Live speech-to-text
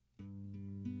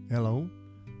Hello.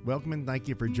 Welcome and thank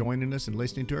you for joining us and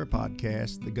listening to our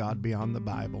podcast, The God Beyond the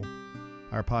Bible.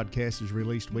 Our podcast is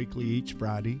released weekly each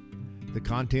Friday. The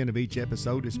content of each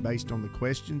episode is based on the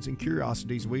questions and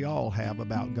curiosities we all have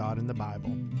about God and the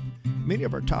Bible. Many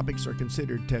of our topics are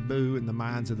considered taboo in the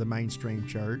minds of the mainstream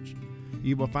church.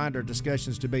 You will find our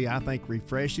discussions to be, I think,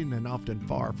 refreshing and often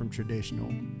far from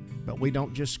traditional. But we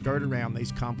don't just skirt around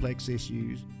these complex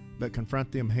issues, but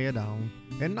confront them head on,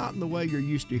 and not in the way you're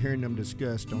used to hearing them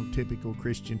discussed on typical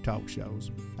Christian talk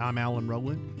shows. I'm Alan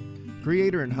Rowland,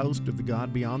 creator and host of The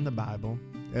God Beyond the Bible.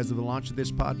 As of the launch of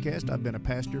this podcast, I've been a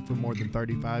pastor for more than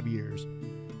 35 years.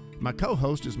 My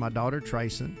co-host is my daughter,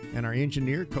 Trayson, and our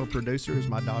engineer, co-producer is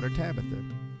my daughter, Tabitha.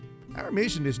 Our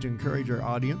mission is to encourage our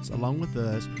audience, along with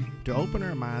us, to open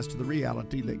our minds to the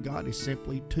reality that God is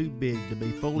simply too big to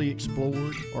be fully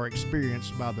explored or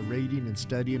experienced by the reading and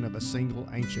studying of a single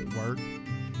ancient work.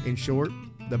 In short,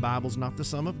 the Bible's not the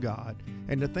sum of God,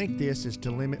 and to think this is to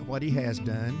limit what He has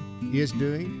done, is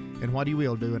doing, and what He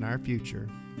will do in our future.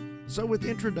 So with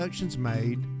introductions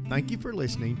made, thank you for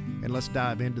listening, and let's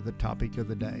dive into the topic of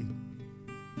the day.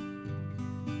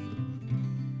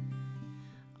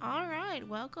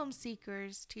 Welcome,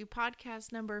 seekers, to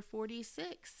podcast number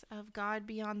 46 of God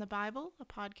Beyond the Bible, a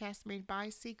podcast made by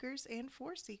seekers and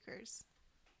for seekers.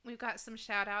 We've got some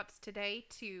shout outs today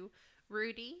to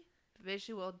Rudy,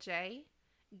 Visual J,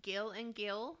 Gil and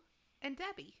Gil, and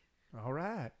Debbie. All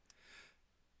right.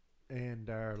 And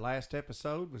our last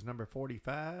episode was number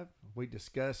 45. We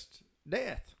discussed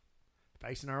death,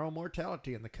 facing our own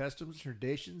mortality, and the customs,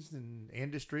 traditions, and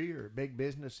industry, or big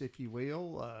business, if you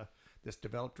will, that's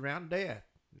developed around death,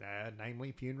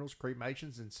 namely funerals,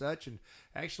 cremations, and such. And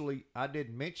actually, I did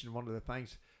mention one of the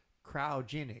things,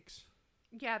 cryogenics.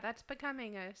 Yeah, that's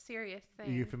becoming a serious thing.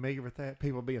 Are you familiar with that?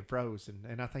 People being frozen.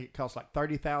 And I think it costs like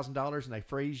 $30,000 and they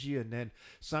freeze you, and then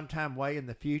sometime way in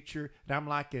the future.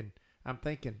 And I'm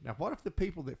thinking, now what if the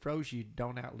people that froze you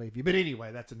don't outlive you? But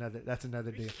anyway, that's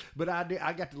another deal. But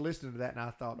I got to listen to that, and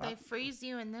I thought they freeze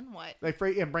you, and then what? They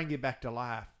freeze and bring you back to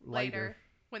life later.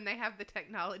 When they have the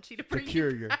technology to cure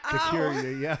you,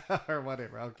 yeah, or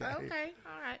whatever. Okay. Okay.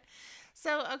 All right.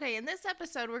 So, in this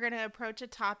episode, we're going to approach a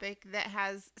topic that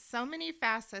has so many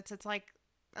facets. It's like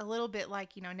a little bit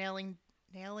like, nailing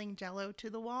Jello to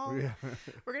the wall. Yeah.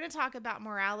 We're going to talk about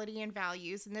morality and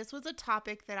values, and this was a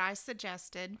topic that I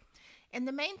suggested. And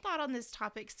the main thought on this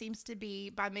topic seems to be,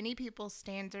 by many people's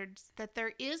standards, that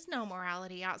there is no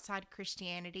morality outside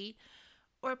Christianity.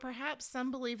 Or perhaps some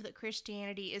believe that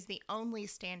Christianity is the only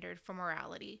standard for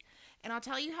morality. And I'll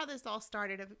tell you how this all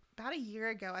started. About a year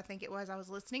ago, I think it was, I was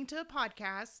listening to a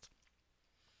podcast,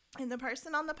 and the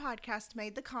person on the podcast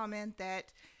made the comment that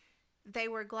they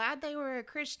were glad they were a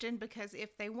Christian because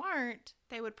if they weren't,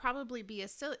 they would probably be a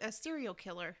serial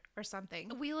killer or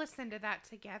something. We listened to that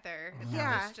together. Yeah.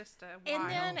 That was just a while. And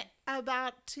then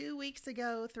about 3 weeks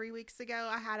ago,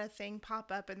 I had a thing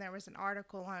pop up, and there was an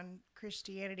article on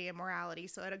Christianity and morality.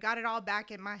 So it got it all back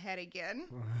in my head again.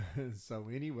 So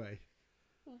anyway.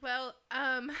 Well,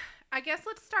 I guess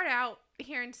let's start out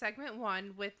here in segment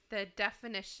 1 with the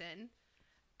definition.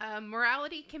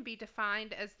 Morality can be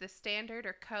defined as the standard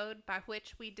or code by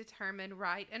which we determine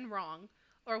right and wrong,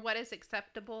 or what is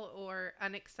acceptable or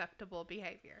unacceptable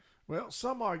behavior. Well,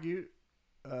 some argue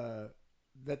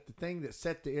that the thing that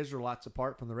set the Israelites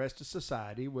apart from the rest of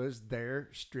society was their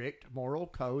strict moral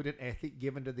code and ethic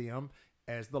given to them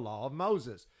as the law of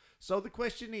Moses. So the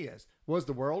question is, was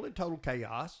the world in total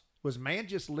chaos? Was man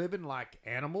just living like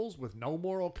animals with no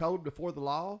moral code before the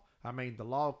law? I mean, the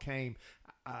law came,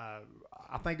 I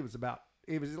think it was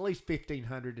at least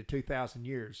 1,500 to 2,000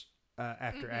 years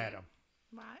after Adam.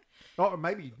 Right. Or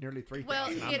maybe nearly 3,000. Well,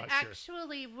 I'm it not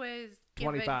actually was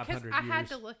given, 2,500 years. I had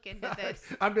to look into this.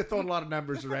 I'm just throwing a lot of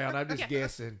numbers around. I'm just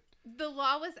guessing. The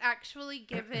law was actually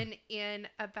given in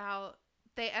about,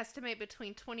 they estimate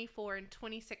between 24 and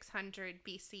 2600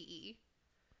 BCE.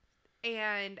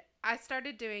 And I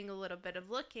started doing a little bit of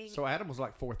looking. So Adam was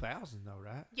like 4,000 though,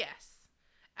 right? Yes.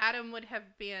 Adam would have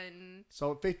been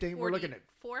so 15, we're looking at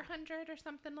 400 or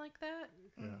something like that.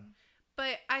 Yeah.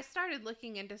 But I started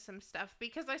looking into some stuff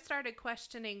because I started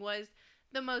questioning, was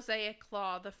the Mosaic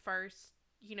Law the first,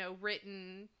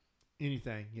 written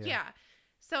anything? Yeah. Yeah.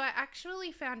 So I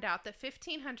actually found out that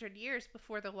 1,500 years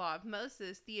before the Law of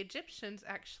Moses, the Egyptians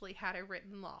actually had a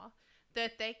written law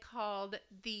that they called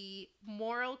the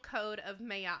Moral Code of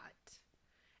Maat.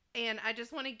 And I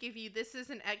just want to give you, this is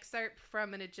an excerpt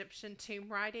from an Egyptian tomb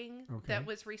writing that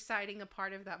was reciting a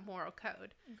part of that moral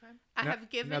code.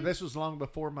 Okay. Now this was long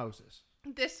before Moses.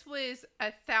 This was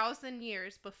 1,000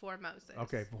 years before Moses.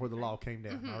 Okay, before the law came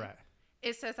down. Mm-hmm. All right.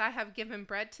 It says, I have given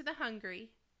bread to the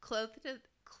hungry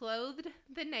clothed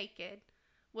the naked,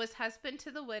 was husband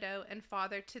to the widow, and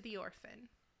father to the orphan.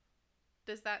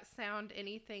 Does that sound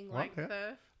anything like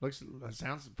the...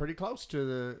 Sounds pretty close to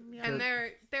the... Yeah. And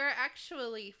there are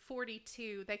actually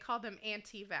 42, they call them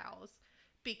anti-vows,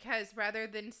 because rather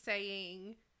than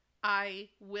saying, I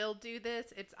will do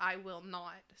this, it's I will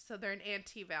not. So they're an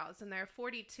anti-vows, and there are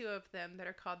 42 of them that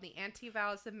are called the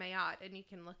anti-vows of Ma'at, and you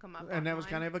can look them up And that was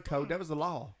online. kind of a code. That was the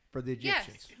law for the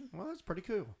Egyptians. Yes. Well, that's pretty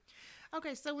cool.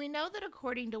 Okay, so we know that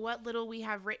according to what little we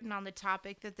have written on the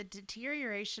topic, that the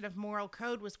deterioration of moral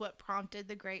code was what prompted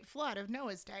the great flood of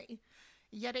Noah's day.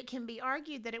 Yet it can be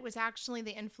argued that it was actually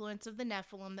the influence of the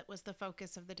Nephilim that was the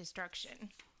focus of the destruction.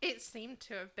 It seemed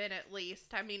to have been, at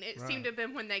least. I mean, it Right. seemed to have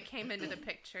been when they came into the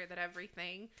picture that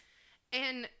everything.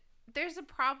 And there's a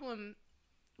problem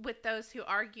with those who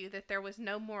argue that there was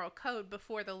no moral code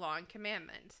before the law and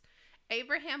commandments.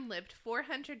 Abraham lived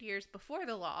 400 years before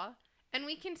the law, and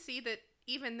we can see that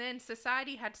even then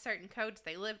society had certain codes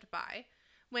they lived by.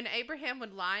 When Abraham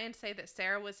would lie and say that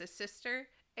Sarah was his sister,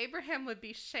 Abraham would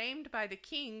be shamed by the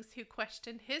kings who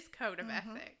questioned his code of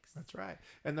ethics. That's right.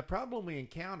 And the problem we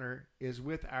encounter is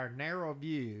with our narrow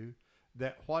view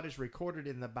that what is recorded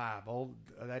in the Bible,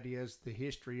 that is the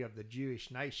history of the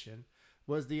Jewish nation,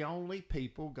 was the only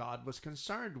people God was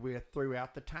concerned with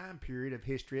throughout the time period of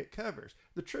history it covers.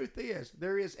 The truth is,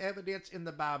 there is evidence in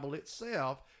the Bible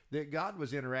itself that God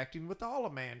was interacting with all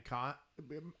of mankind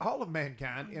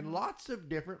in lots of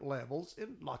different levels,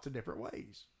 in lots of different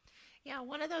ways. Yeah,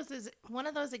 one of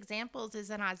those examples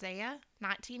is in Isaiah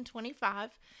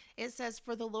 19:25. It says,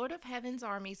 "For the Lord of heaven's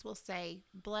armies will say,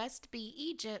 Blessed be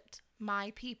Egypt,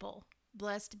 my people.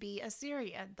 Blessed be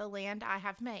Assyria, the land I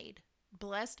have made.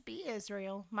 Blessed be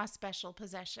Israel, my special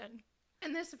possession."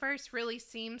 And this verse really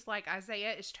seems like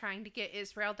Isaiah is trying to get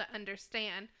Israel to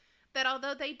understand that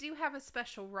although they do have a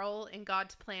special role in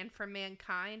God's plan for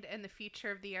mankind and the future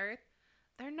of the earth,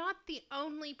 they're not the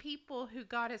only people who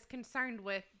God is concerned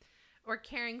with or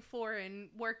caring for and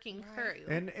working through.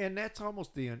 And that's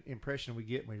almost the impression we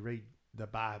get when we read the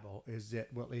Bible, is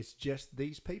that, well, it's just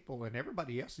these people and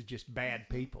everybody else is just bad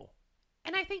people.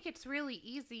 And I think it's really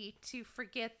easy to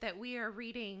forget that we are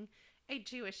reading a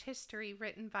Jewish history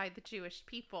written by the Jewish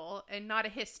people and not a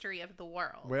history of the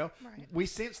world. Well, Right. we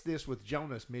sense this with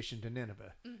Jonah's mission to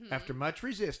Nineveh. After much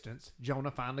resistance, Jonah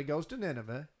finally goes to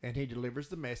Nineveh and he delivers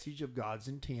the message of God's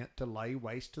intent to lay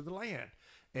waste to the land,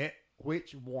 at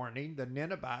which warning the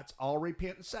Ninevites all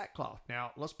repent in sackcloth.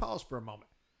 Now, let's pause for a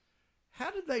moment. How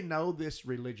did they know this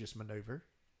religious maneuver?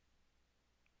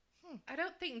 I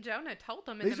don't think Jonah told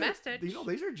them in the message.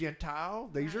 These are Gentile.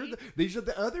 These Right. are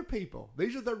the other people.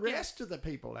 These are the rest of the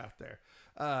people out there.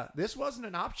 This wasn't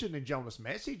an option in Jonah's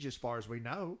message, as far as we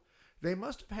know. They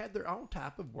must have had their own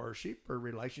type of worship or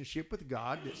relationship with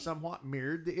God that somewhat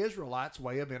mirrored the Israelites'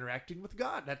 way of interacting with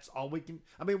God. That's all we can.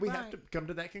 I mean, we have to come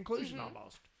to that conclusion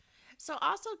almost. So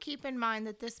also keep in mind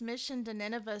that this mission to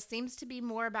Nineveh seems to be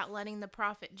more about letting the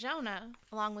prophet Jonah,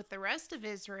 along with the rest of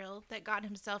Israel, that God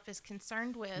himself is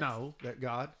concerned with. No, that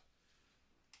God.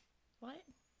 What?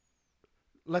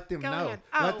 Let them Go know. ahead.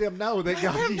 Let Oh. them know that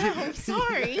God. them know.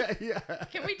 Sorry. yeah.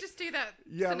 Can we just do that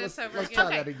Yeah, sentence let's over again?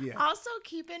 try that again. Also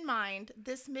keep in mind,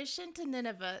 this mission to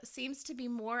Nineveh seems to be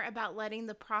more about letting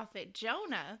the prophet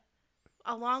Jonah,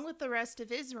 along with the rest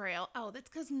of Israel, that's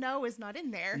because Noah is not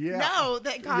in there, Yeah. know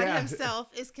that God Yeah.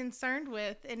 himself is concerned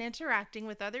with and interacting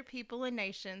with other people and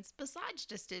nations besides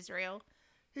just Israel,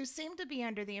 who seem to be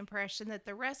under the impression that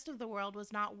the rest of the world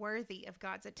was not worthy of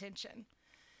God's attention.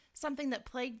 Something that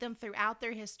plagued them throughout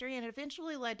their history and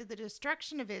eventually led to the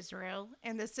destruction of Israel,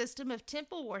 and the system of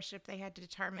temple worship they had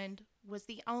determined was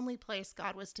the only place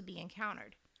God was to be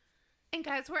encountered. And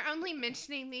guys, we're only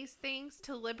mentioning these things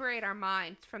to liberate our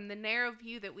minds from the narrow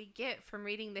view that we get from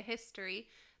reading the history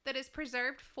that is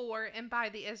preserved for and by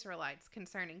the Israelites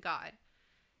concerning God.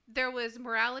 There was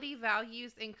morality,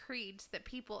 values, and creeds that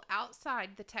people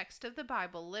outside the text of the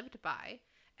Bible lived by,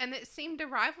 and that seemed to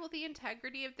rival the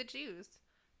integrity of the Jews.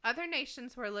 Other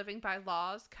nations were living by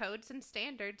laws, codes, and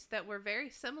standards that were very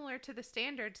similar to the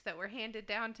standards that were handed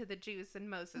down to the Jews in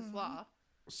Moses' law.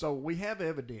 So we have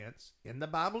evidence in the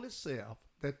Bible itself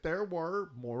that there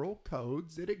were moral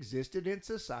codes that existed in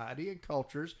society and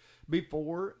cultures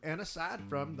before and aside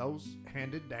from those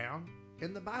handed down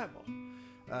in the Bible.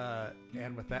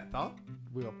 And with that thought,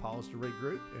 we'll pause to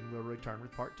regroup and we'll return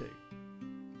with part 2.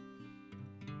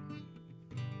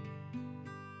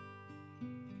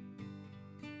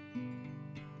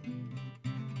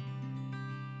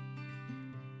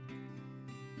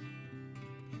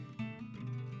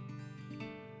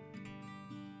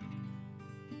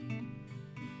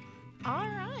 All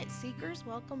right, seekers,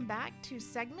 welcome back to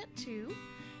segment 2.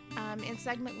 In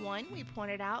segment 1, we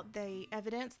pointed out the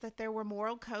evidence that there were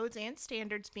moral codes and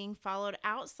standards being followed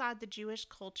outside the Jewish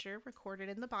culture recorded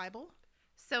in the Bible.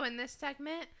 So in this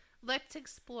segment, let's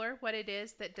explore what it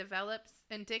is that develops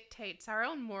and dictates our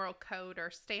own moral code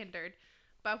or standard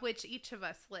by which each of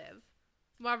us live.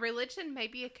 While religion may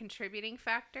be a contributing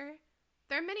factor,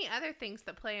 there are many other things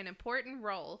that play an important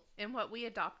role in what we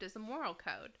adopt as a moral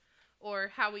code,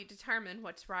 or how we determine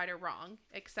what's right or wrong,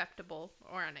 acceptable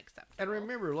or unacceptable. And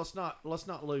remember, let's not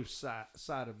lose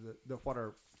sight of the what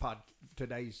our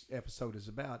today's episode is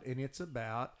about, and it's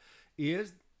about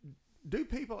do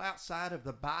people outside of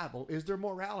the Bible, is there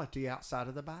morality outside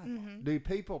of the Bible? Mm-hmm. Do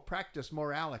people practice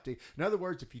morality? In other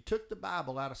words, if you took the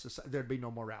Bible out of society, there'd be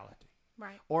no morality.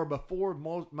 Right. Or before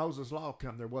Moses' law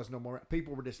come, there was no more.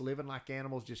 People were just living like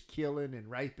animals, just killing and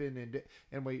raping,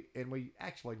 and we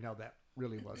actually know that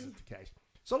really wasn't the case.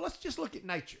 So let's just look at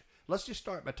nature. Let's just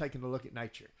start by taking a look at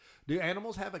nature. Do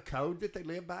animals have a code that they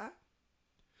live by?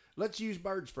 Let's use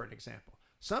birds for an example.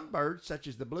 Some birds, such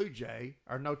as the blue jay,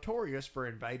 are notorious for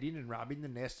invading and robbing the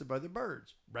nests of other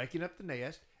birds, breaking up the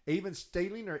nest, even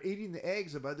stealing or eating the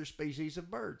eggs of other species of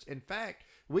birds. In fact,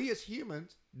 we as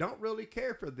humans don't really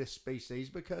care for this species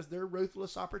because they're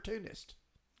ruthless opportunists.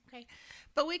 Okay,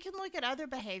 but we can look at other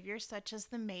behaviors such as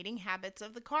the mating habits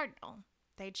of the cardinal.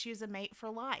 They choose a mate for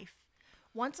life.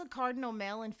 Once a cardinal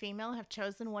male and female have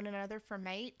chosen one another for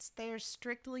mates, they are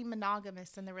strictly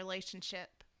monogamous in the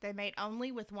relationship. They mate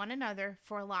only with one another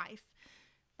for life.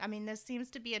 I mean, this seems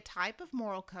to be a type of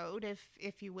moral code,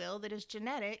 if you will, that is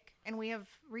genetic. And we have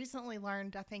recently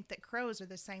learned, I think, that crows are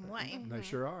the same way. Mm-hmm. They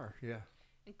sure are, yeah.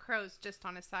 And crows, just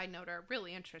on a side note, are a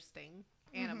really interesting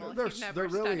animal. Mm-hmm. They're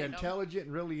really intelligent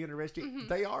and really interesting. Mm-hmm.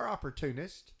 They are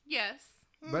opportunists. Yes.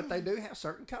 But they do have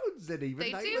certain codes that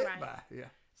even they live by. Yeah.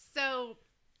 So,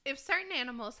 if certain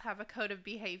animals have a code of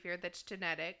behavior that's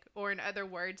genetic, or in other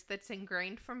words, that's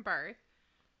ingrained from birth,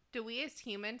 do we as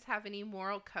humans have any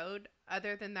moral code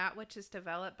other than that which is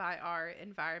developed by our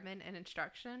environment and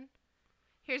instruction?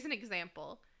 Here's an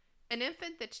example. An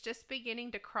infant that's just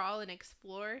beginning to crawl and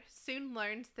explore soon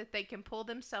learns that they can pull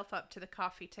themselves up to the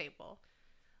coffee table.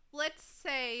 Let's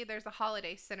say there's a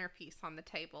holiday centerpiece on the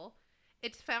table.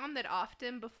 It's found that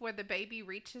often before the baby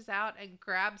reaches out and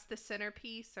grabs the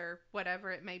centerpiece or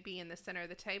whatever it may be in the center of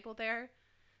the table there,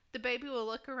 the baby will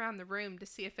look around the room to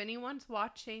see if anyone's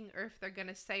watching or if they're going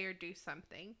to say or do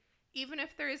something, even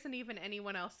if there isn't even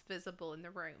anyone else visible in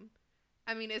the room.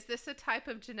 I mean, is this a type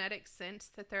of genetic sense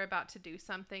that they're about to do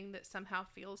something that somehow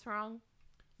feels wrong?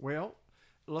 Well,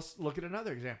 let's look at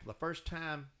another example. The first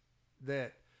time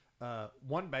that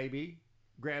one baby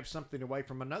grabs something away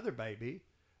from another baby,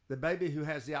 the baby who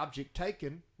has the object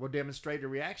taken will demonstrate a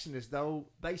reaction as though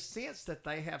they sense that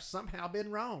they have somehow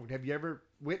been wronged. Have you ever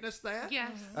witnessed that?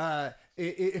 Yes.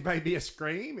 It may be a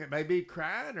scream, it may be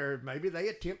crying, or maybe they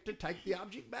attempt to take the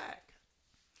object back.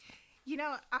 You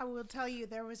know, I will tell you,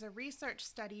 there was a research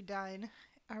study done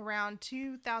around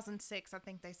 2006, I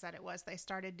think they said it was. They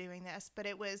started doing this, but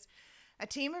it was a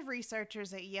team of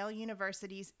researchers at Yale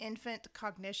University's Infant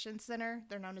Cognition Center.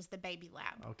 They're known as the Baby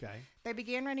Lab. Okay. They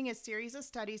began running a series of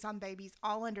studies on babies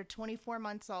all under 24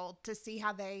 months old to see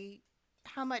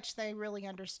how much they really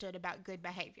understood about good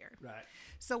behavior. Right.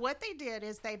 So what they did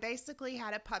is they basically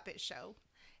had a puppet show.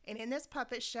 And in this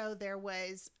puppet show, there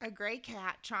was a gray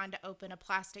cat trying to open a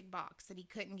plastic box, and he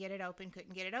couldn't get it open.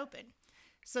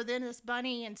 So then this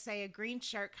bunny and, say, a green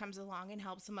shirt comes along and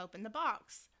helps him open the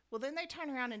box. Well, then they turn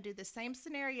around and do the same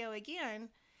scenario again,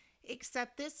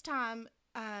 except this time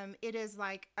it is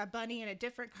like a bunny in a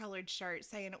different colored shirt,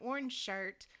 say an orange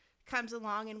shirt, comes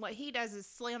along, and what he does is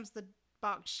slams the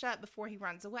box shut before he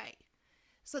runs away.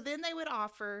 So then they would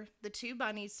offer the two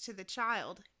bunnies to the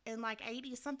child, and like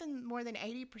something more than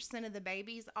 80% of the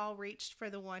babies all reached for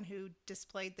the one who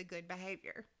displayed the good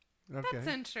behavior. Okay. That's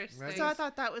interesting. So I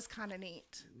thought that was kind of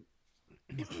neat.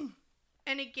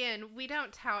 And again, we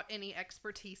don't tout any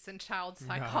expertise in child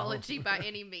psychology by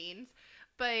any means,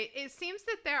 but it seems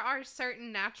that there are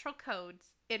certain natural codes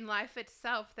in life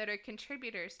itself that are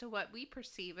contributors to what we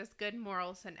perceive as good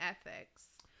morals and ethics.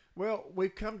 Well,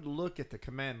 we've come to look at the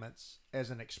commandments as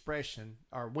an expression,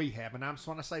 or we have, and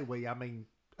when I say we, I mean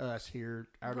us here,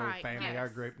 our little family, yes. Our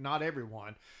group, not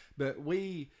everyone, but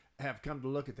we have come to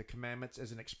look at the commandments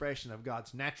as an expression of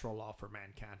God's natural law for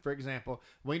mankind. For example,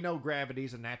 we know gravity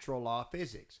is a natural law of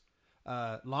physics.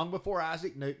 Long before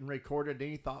Isaac Newton recorded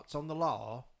any thoughts on the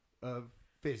law of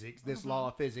physics, this law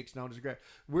of physics known as gravity,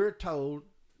 we're told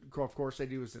of course,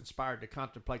 he was inspired to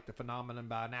contemplate the phenomenon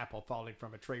by an apple falling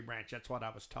from a tree branch. That's what I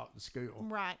was taught in school.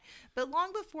 Right. But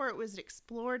long before it was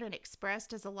explored and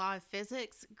expressed as a law of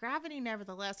physics, gravity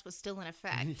nevertheless was still in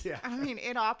effect. Yeah. I mean,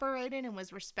 it operated and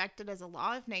was respected as a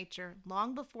law of nature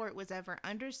long before it was ever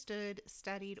understood,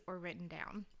 studied, or written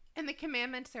down. And the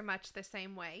commandments are much the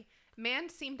same way. Man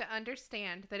seemed to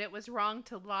understand that it was wrong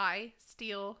to lie,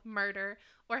 steal, murder,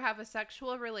 or have a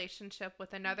sexual relationship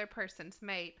with another person's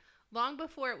mate long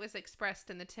before it was expressed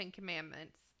in the Ten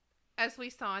Commandments, as we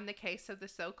saw in the case of the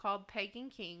so-called pagan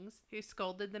kings who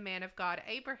scolded the man of God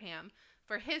Abraham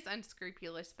for his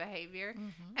unscrupulous behavior.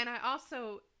 Mm-hmm. And I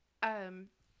also,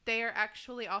 they are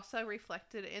actually also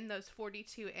reflected in those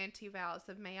 42 anti-vows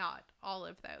of Mayat. All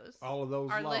of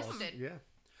those are laws. listed. Yeah.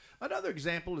 Another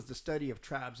example is the study of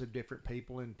tribes of different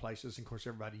people in places. And of course,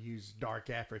 everybody uses dark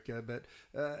Africa, but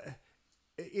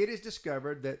it is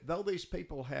discovered that though these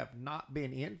people have not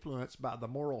been influenced by the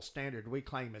moral standard we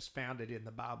claim is founded in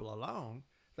the Bible alone,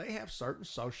 they have certain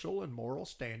social and moral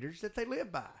standards that they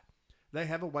live by. They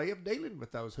have a way of dealing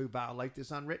with those who violate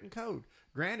this unwritten code.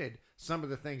 Granted, some of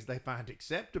the things they find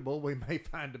acceptable, we may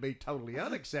find to be totally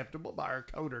unacceptable by our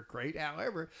code or creed.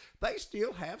 However, they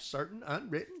still have certain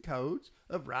unwritten codes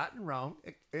of right and wrong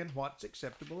and what's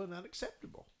acceptable and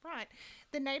unacceptable. Right.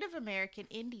 The Native American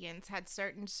Indians had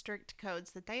certain strict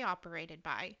codes that they operated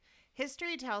by.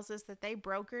 History tells us that they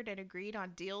brokered and agreed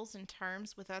on deals and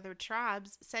terms with other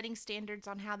tribes, setting standards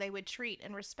on how they would treat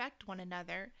and respect one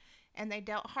another, and they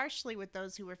dealt harshly with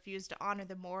those who refused to honor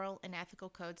the moral and ethical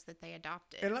codes that they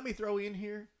adopted. And let me throw in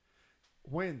here,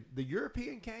 when the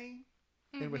European came,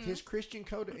 and with his Christian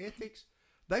code of ethics,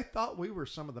 they thought we were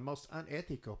some of the most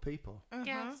unethical people.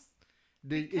 Yes.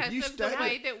 If you Because of the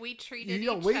way that we treated each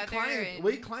we other.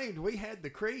 claimed we had the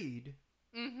creed.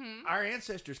 Mm-hmm. Our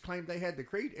ancestors claimed they had the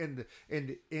creed, and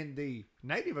the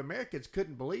Native Americans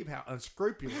couldn't believe how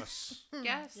unscrupulous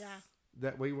Yes. Yeah.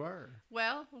 that we were.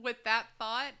 Well, with that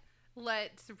thought,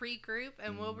 let's regroup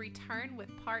and we'll return with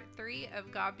part 3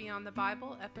 of God Beyond the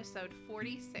Bible, episode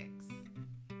 46.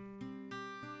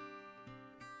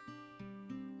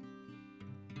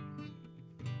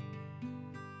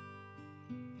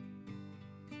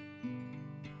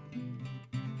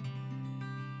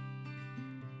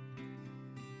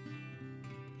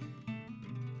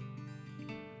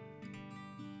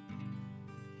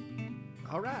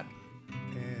 All right,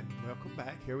 and welcome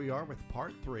back. Here we are with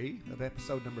part 3 of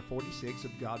episode number 46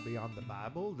 of God Beyond the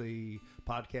Bible, the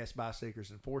podcast by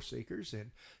seekers and for seekers.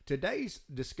 And today's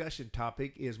discussion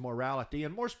topic is morality,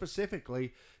 and more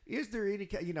specifically, is there any,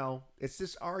 it's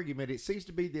this argument. It seems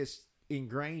to be this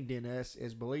ingrained in us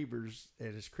as believers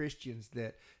and as Christians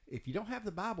that if you don't have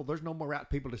the Bible, there's no morality.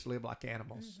 People just live like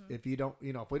animals. Mm-hmm. If you don't,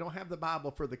 if we don't have the Bible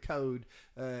for the code,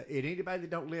 and anybody that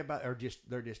don't live by, they're just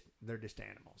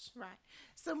animals. Right.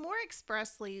 So more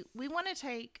expressly, we want to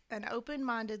take an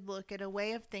open-minded look at a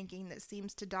way of thinking that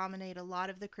seems to dominate a lot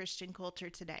of the Christian culture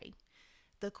today.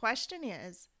 The question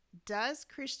is, does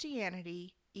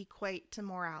Christianity equate to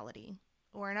morality?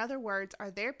 Or in other words,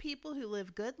 are there people who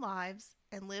live good lives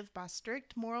and live by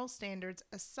strict moral standards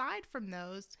aside from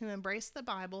those who embrace the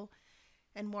Bible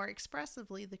and more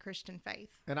expressively the Christian faith?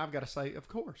 And I've got to say, of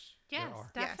course, Yes,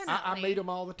 there are. definitely. I meet them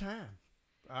all the time.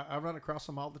 I run across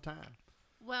them all the time.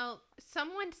 Well,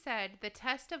 someone said the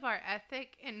test of our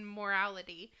ethic and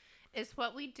morality is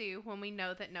what we do when we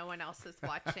know that no one else is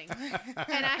watching.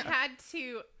 And I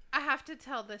have to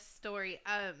tell this story.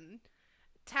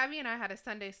 Tabby and I had a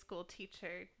Sunday school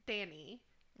teacher, Danny,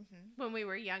 when we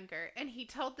were younger, and he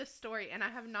told this story, and I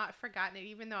have not forgotten it,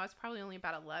 even though I was probably only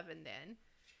about 11 then.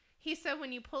 He said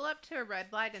when you pull up to a red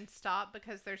light and stop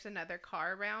because there's another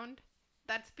car around,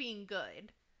 that's being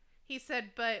good. He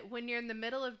said, but when you're in the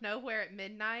middle of nowhere at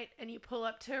midnight and you pull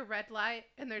up to a red light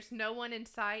and there's no one in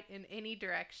sight in any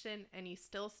direction and you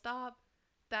still stop,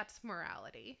 that's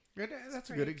morality. That's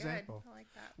a good example. I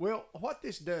like that. Well, what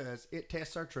this does, it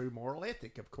tests our true moral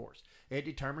ethic, of course. It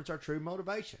determines our true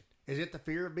motivation. Is it the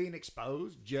fear of being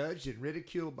exposed, judged, and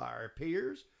ridiculed by our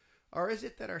peers? Or is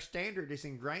it that our standard is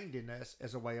ingrained in us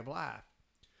as a way of life?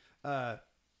 That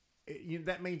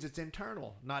means it's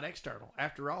internal, not external.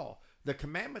 After all, the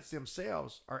commandments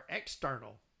themselves are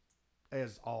external,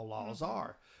 as all laws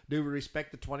are. Do we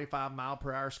respect the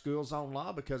 25-mile-per-hour school zone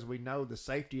law because we know the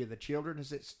safety of the children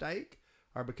is at stake,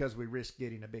 or because we risk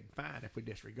getting a big fine if we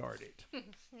disregard it?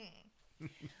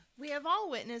 We have all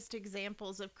witnessed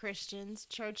examples of Christians,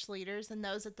 church leaders, and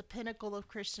those at the pinnacle of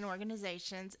Christian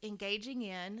organizations engaging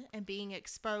in and being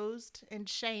exposed and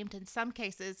shamed, in some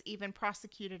cases even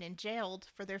prosecuted and jailed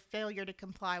for their failure to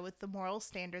comply with the moral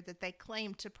standard that they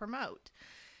claim to promote.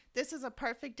 This is a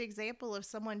perfect example of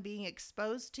someone being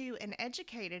exposed to and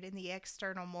educated in the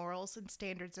external morals and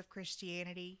standards of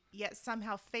Christianity, yet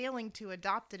somehow failing to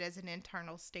adopt it as an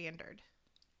internal standard.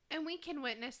 And we can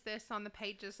witness this on the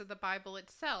pages of the Bible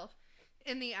itself,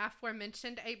 in the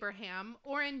aforementioned Abraham,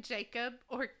 or in Jacob,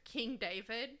 or King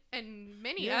David, and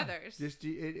many others.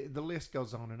 The list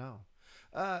goes on and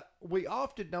on. We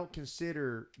often don't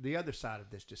consider the other side of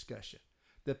this discussion.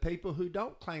 The people who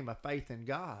don't claim a faith in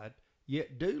God,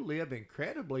 yet do live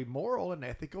incredibly moral and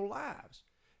ethical lives.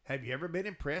 Have you ever been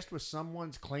impressed with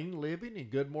someone's clean living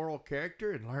and good moral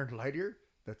character and learned later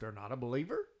that they're not a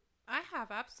believer? I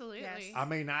have, absolutely. Yes. I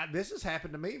mean, this has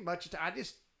happened to me much.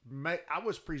 I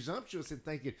was presumptuous in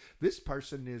thinking this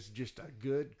person is just a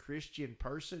good Christian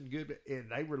person, and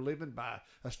they were living by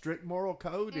a strict moral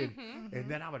code, and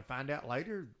then I would find out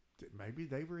later that maybe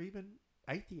they were even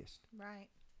atheist. Right.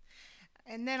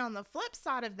 And then on the flip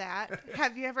side of that,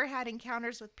 have you ever had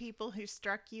encounters with people who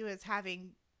struck you as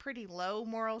having pretty low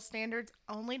moral standards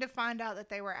only to find out that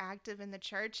they were active in the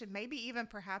church and maybe even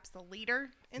perhaps the leader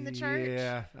in the church?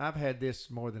 Yeah, I've had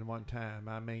this more than one time.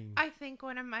 I mean, I think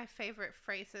one of my favorite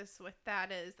phrases with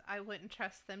that is, I wouldn't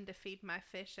trust them to feed my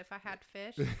fish if I had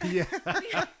fish.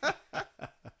 yeah.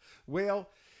 Well,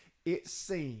 it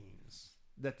seems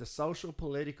that the social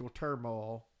political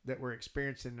turmoil that we're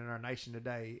experiencing in our nation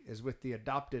today is with the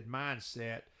adopted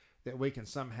mindset that we can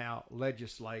somehow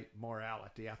legislate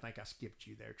morality. I think I skipped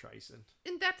you there, Tracy.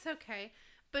 And that's okay.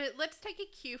 But let's take a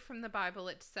cue from the Bible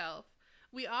itself.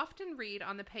 We often read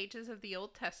on the pages of the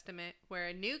Old Testament where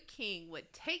a new king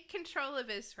would take control of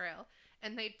Israel,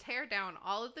 and they'd tear down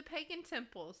all of the pagan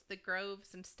temples, the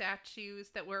groves and statues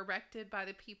that were erected by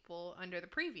the people under the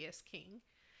previous king.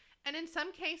 And in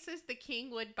some cases, the king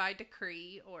would, by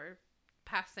decree or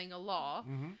passing a law,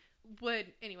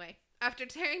 after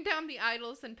tearing down the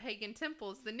idols and pagan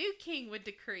temples, the new king would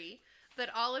decree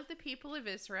that all of the people of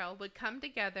Israel would come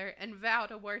together and vow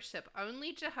to worship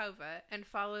only Jehovah and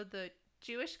follow the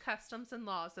Jewish customs and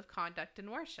laws of conduct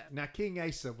and worship. Now, King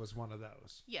Asa was one of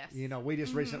those. Yes. You know, we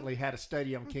just recently had a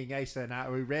study on King Asa,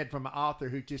 and we read from an author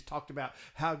who just talked about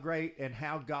how great and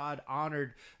how God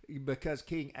honored because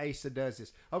King Asa does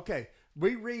this. Okay,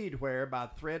 we read where by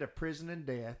threat of prison and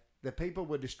death, the people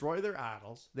would destroy their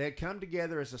idols. They'd come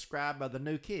together as ascribed by the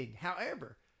new king.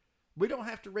 However, we don't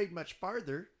have to read much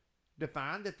further to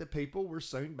find that the people were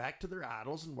soon back to their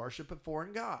idols and worship of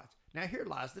foreign gods. Now, here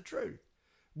lies the truth.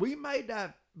 We may,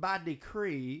 by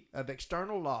decree of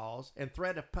external laws and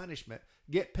threat of punishment,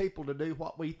 get people to do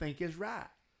what we think is right.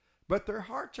 But their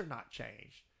hearts are not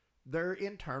changed. Their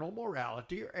internal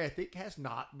morality or ethic has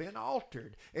not been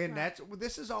altered. And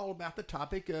this is all about the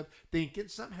topic of thinking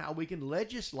somehow we can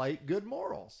legislate good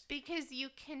morals. Because you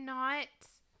cannot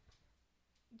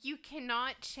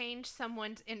change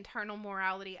someone's internal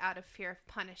morality out of fear of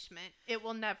punishment. It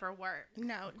will never work.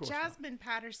 No, Jasmine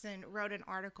Patterson wrote an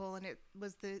article, and it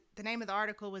was the name of the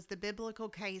article was The Biblical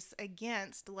Case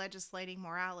Against Legislating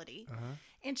Morality.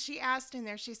 And she asked in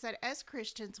there, she said, as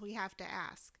Christians, we have to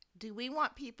ask, do we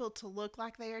want people to look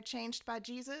like they are changed by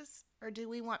Jesus, or do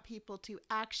we want people to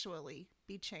actually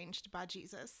be changed by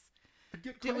Jesus? A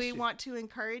good question. Do we want to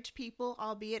encourage people,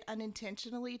 albeit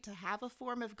unintentionally, to have a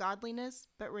form of godliness,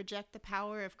 but reject the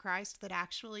power of Christ that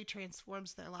actually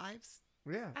transforms their lives?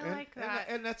 Yeah, I like that.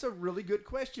 And that's a really good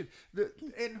question.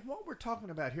 And what we're talking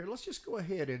about here, let's just go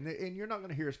ahead, and you're not going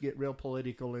to hear us get real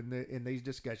political in these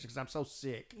discussions because I'm so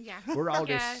sick. Yeah. We're all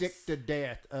just sick to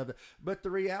death of it. But the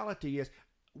reality is,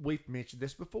 we've mentioned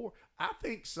this before. I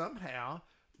think somehow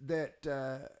that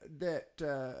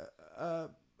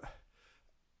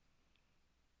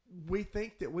we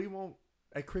think that we want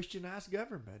a Christianized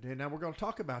government, and now we're going to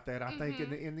talk about that. I think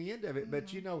in the end of it.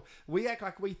 But you know, we act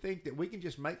like we think that we can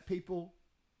just make people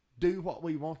do what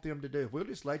we want them to do. If we'll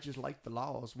just legislate the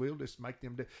laws, we'll just make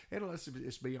them do. And let's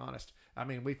just be honest. I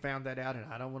mean, we found that out, and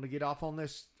I don't want to get off on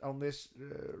this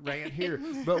rant here,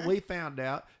 but we found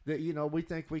out that, you know, we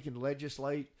think we can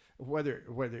legislate whether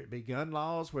it be gun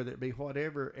laws, whether it be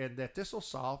whatever, and that this will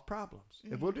solve problems.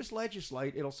 If we'll just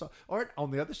legislate, it'll solve. Or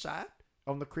on the other side,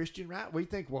 on the Christian right, we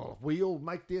think, well, if we'll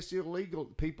make this illegal,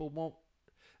 people won't.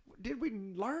 Did we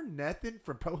learn nothing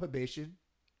from prohibition?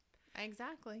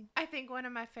 Exactly. I think one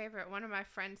of my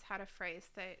friends had a phrase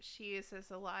that she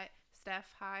uses a lot,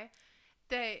 Steph, hi,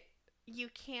 that you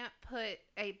can't put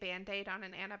a Band-Aid on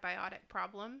an antibiotic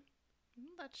problem.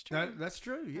 That's true. That's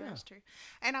true, yeah. That's true.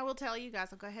 And I will tell you guys,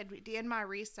 I'll go ahead. In my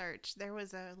research, there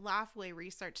was a Lifeway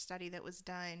research study that was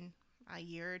done a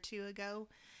year or two ago.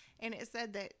 And it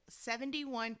said that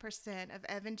 71% of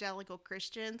evangelical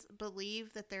Christians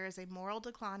believe that there is a moral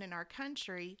decline in our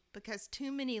country because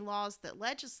too many laws that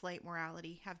legislate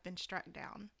morality have been struck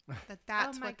down.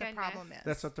 That's Oh my what the goodness. problem is.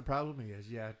 That's what the problem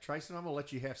is. Yeah, Tracy, I'm gonna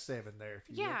let you have 7 there. If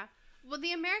you Yeah. Well,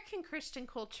 the American Christian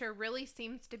culture really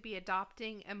seems to be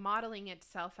adopting and modeling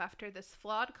itself after this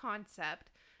flawed concept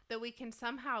that we can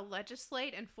somehow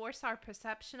legislate and force our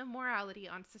perception of morality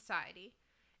on society.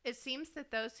 It seems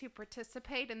that those who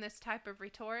participate in this type of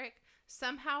rhetoric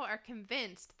somehow are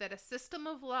convinced that a system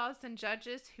of laws and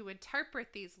judges who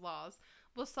interpret these laws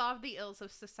will solve the ills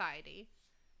of society.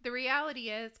 The reality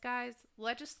is, guys,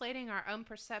 legislating our own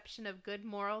perception of good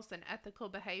morals and ethical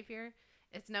behavior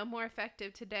is no more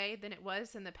effective today than it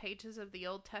was in the pages of the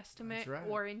Old Testament That's right.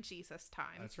 or in Jesus'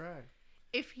 time. That's right.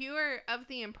 If you are of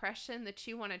the impression that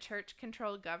you want a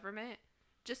church-controlled government,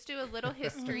 just do a little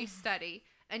history study,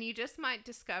 and you just might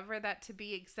discover that to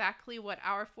be exactly what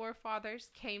our forefathers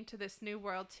came to this new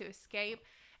world to escape.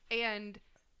 And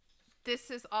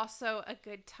this is also a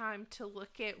good time to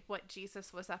look at what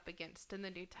Jesus was up against in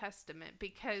the New Testament,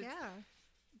 because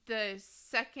the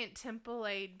Second Temple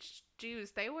Age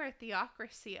Jews, they were a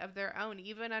theocracy of their own,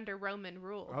 even under Roman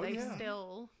rule. Oh, they yeah.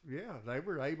 still... Yeah, they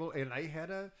were able, and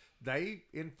they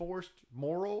enforced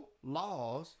moral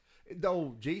laws.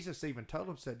 Though Jesus even told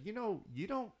them, said, you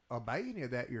don't obey any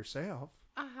of that yourself.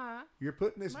 Uh-huh. You're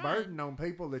putting this Right. burden on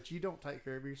people that you don't take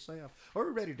care of yourself. Are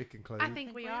we ready to conclude? I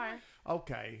think we are.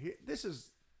 Okay, this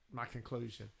is my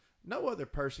conclusion. No other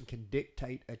person can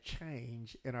dictate a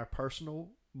change in our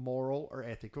personal, moral, or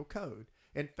ethical code.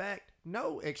 In fact,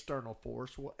 no external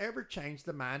force will ever change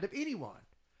the mind of anyone.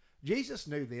 Jesus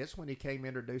knew this when he came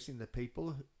introducing the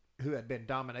people who had been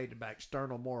dominated by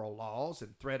external moral laws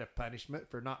and threat of punishment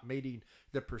for not meeting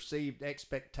the perceived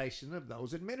expectation of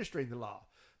those administering the law.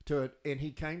 And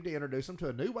he came to introduce them to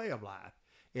a new way of life.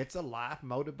 It's a life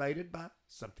motivated by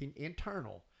something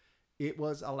internal. It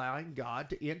was allowing God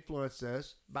to influence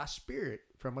us by spirit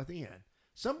from within.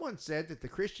 Someone said that the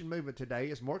Christian movement today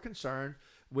is more concerned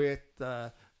with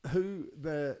who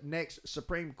the next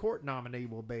Supreme Court nominee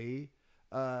will be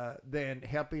than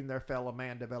helping their fellow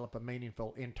man develop a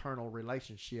meaningful internal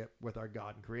relationship with our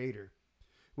God and Creator.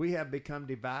 We have become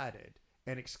divided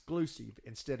and exclusive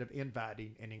instead of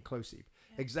inviting and inclusive,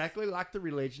 exactly like the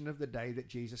religion of the day that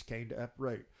Jesus came to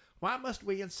uproot. Why must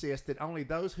we insist that only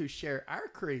those who share our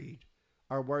creed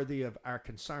are worthy of our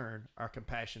concern, our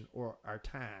compassion, or our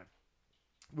time?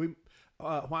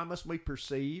 Why must we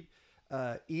perceive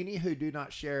any who do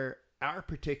not share our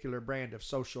particular brand of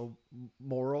social,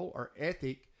 moral, or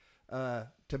ethic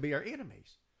to be our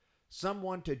enemies?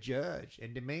 Someone to judge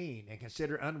and demean and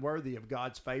consider unworthy of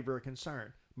God's favor or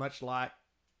concern, much like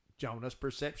Jonah's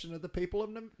perception of the people of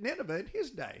Nineveh in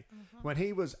his day, when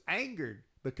he was angered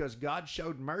because God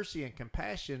showed mercy and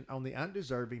compassion on the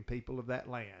undeserving people of that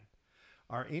land.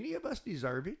 Are any of us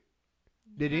deserving?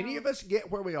 Did any of us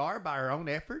get where we are by our own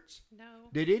efforts? No.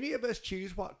 Did any of us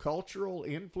choose what cultural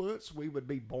influence we would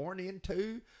be born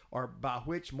into, or by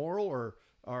which moral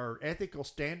or ethical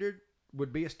standard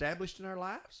would be established in our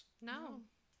lives? No.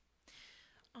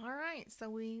 All right, so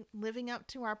we living up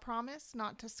to our promise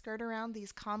not to skirt around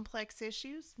these complex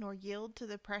issues nor yield to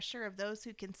the pressure of those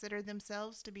who consider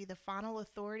themselves to be the final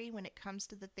authority when it comes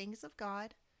to the things of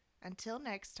God. Until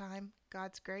next time,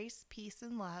 God's grace, peace,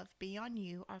 and love be on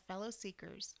you, our fellow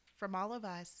seekers, from all of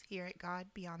us here at God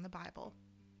Beyond the Bible.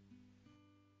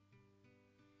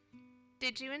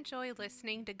 Did you enjoy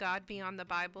listening to God Beyond the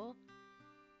Bible?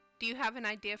 Do you have an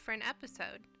idea for an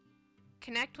episode?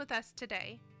 Connect with us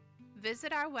today.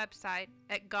 Visit our website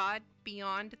at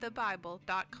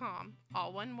godbeyondthebible.com,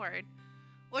 all one word,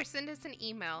 or send us an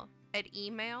email at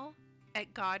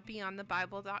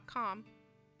email@godbeyondthebible.com,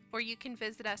 or you can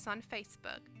visit us on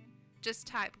Facebook. Just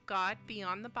type God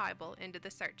Beyond the Bible into the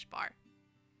search bar.